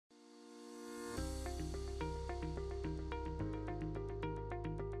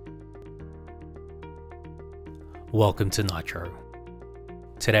Welcome to Nitro.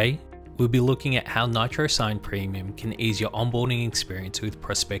 Today, we'll be looking at how Nitro Sign Premium can ease your onboarding experience with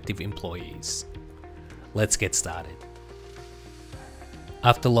prospective employees. Let's get started.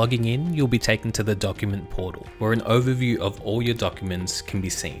 After logging in, you'll be taken to the document portal, where an overview of all your documents can be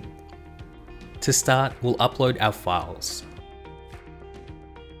seen. To start, we'll upload our files.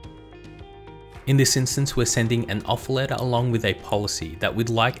 In this instance, we're sending an offer letter along with a policy that we'd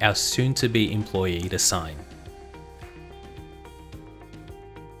like our soon-to-be employee to sign.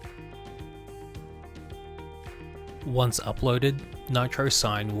 Once uploaded, Nitro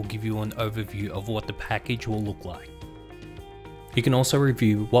Sign will give you an overview of what the package will look like. You can also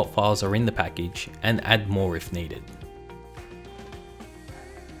review what files are in the package and add more if needed.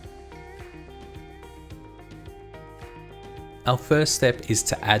 Our first step is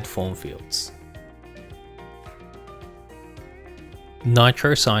to add form fields.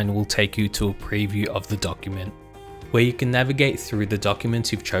 Nitro Sign will take you to a preview of the document, where you can navigate through the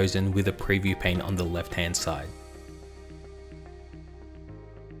documents you've chosen with a preview pane on the left-hand side.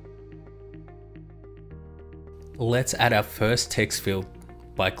 Let's add our first text field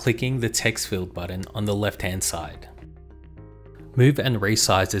by clicking the text field button on the left-hand side. Move and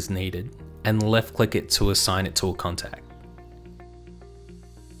resize as needed, and left-click it to assign it to a contact.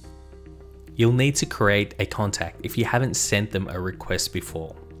 You'll need to create a contact if you haven't sent them a request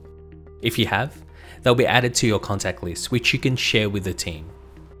before. If you have, they'll be added to your contact list, which you can share with the team.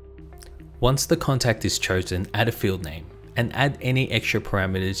 Once the contact is chosen, add a field name and add any extra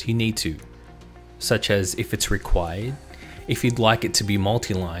parameters you need to, such as if it's required, if you'd like it to be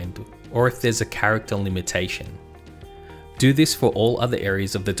multi-lined, or if there's a character limitation. Do this for all other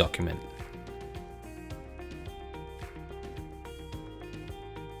areas of the document.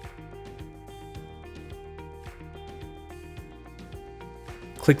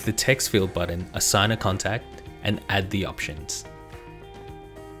 Click the text field button, assign a contact, and add the options.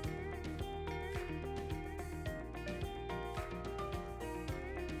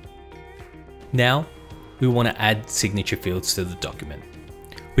 Now, we want to add signature fields to the document.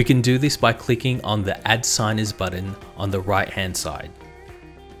 We can do this by clicking on the Add Signers button on the right-hand side.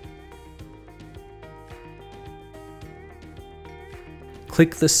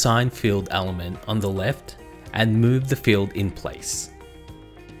 Click the Sign field element on the left and move the field in place.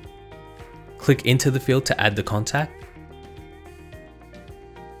 Click into the field to add the contact,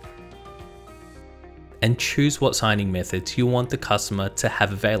 and choose what signing methods you want the customer to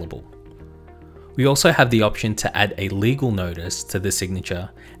have available. We also have the option to add a legal notice to the signature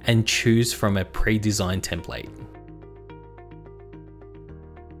and choose from a pre-designed template.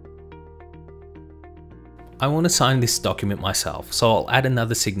 I want to sign this document myself, so I'll add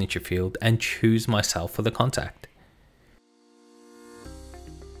another signature field and choose myself for the contact.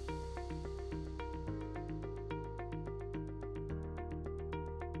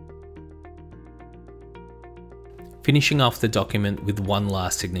 Finishing off the document with one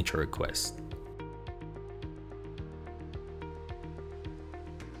last signature request.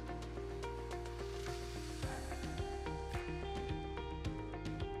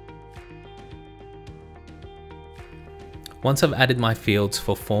 Once I've added my fields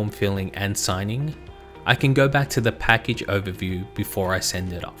for form filling and signing, I can go back to the package overview before I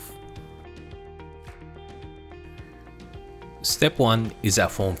send it off. Step 1 is our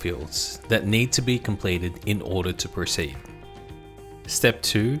form fields that need to be completed in order to proceed. Step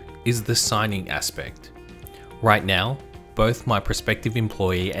 2 is the signing aspect. Right now, both my prospective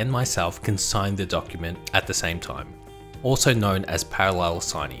employee and myself can sign the document at the same time, also known as parallel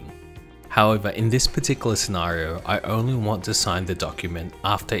signing. However, in this particular scenario, I only want to sign the document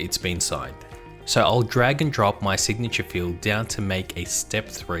after it's been signed. So I'll drag and drop my signature field down to make a step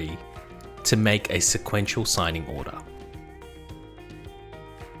 3 to make a sequential signing order.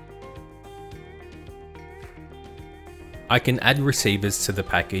 I can add receivers to the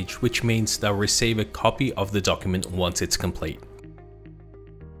package, which means they'll receive a copy of the document once it's complete,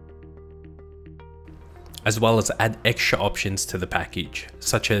 as well as add extra options to the package,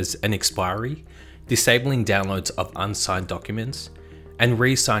 such as an expiry, disabling downloads of unsigned documents, and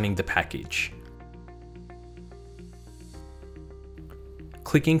re-signing the package.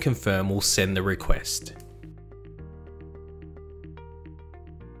 Clicking confirm will send the request.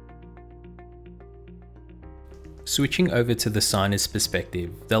 Switching over to the signer's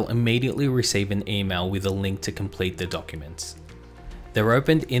perspective, they'll immediately receive an email with a link to complete the documents. They're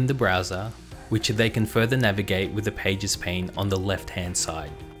opened in the browser, which they can further navigate with the Pages pane on the left-hand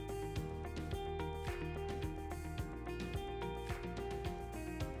side.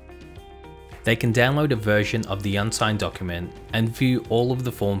 They can download a version of the unsigned document and view all of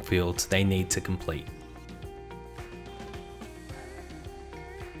the form fields they need to complete.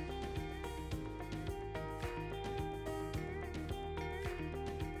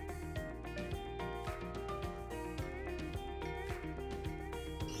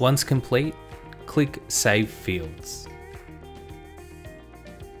 Once complete, click Save Fields.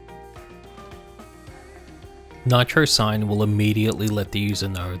 Nitro Sign will immediately let the user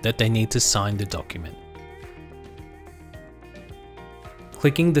know that they need to sign the document.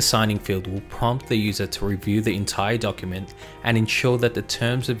 Clicking the signing field will prompt the user to review the entire document and ensure that the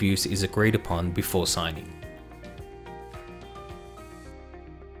terms of use is agreed upon before signing.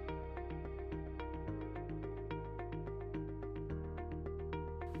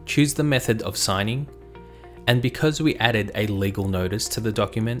 Choose the method of signing, and because we added a legal notice to the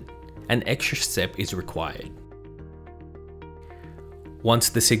document, an extra step is required. Once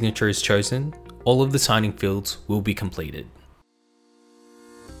the signature is chosen, all of the signing fields will be completed.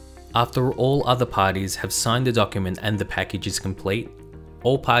 After all other parties have signed the document and the package is complete,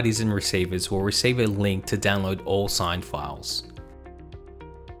 all parties and receivers will receive a link to download all signed files.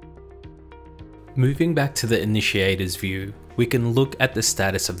 Moving back to the initiators view, we can look at the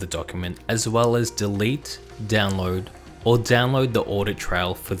status of the document as well as delete, download, or download the audit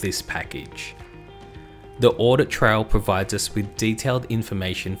trail for this package. The audit trail provides us with detailed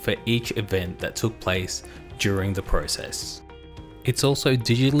information for each event that took place during the process. It's also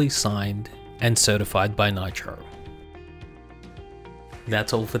digitally signed and certified by Nitro.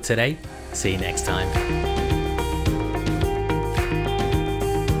 That's all for today. See you next time.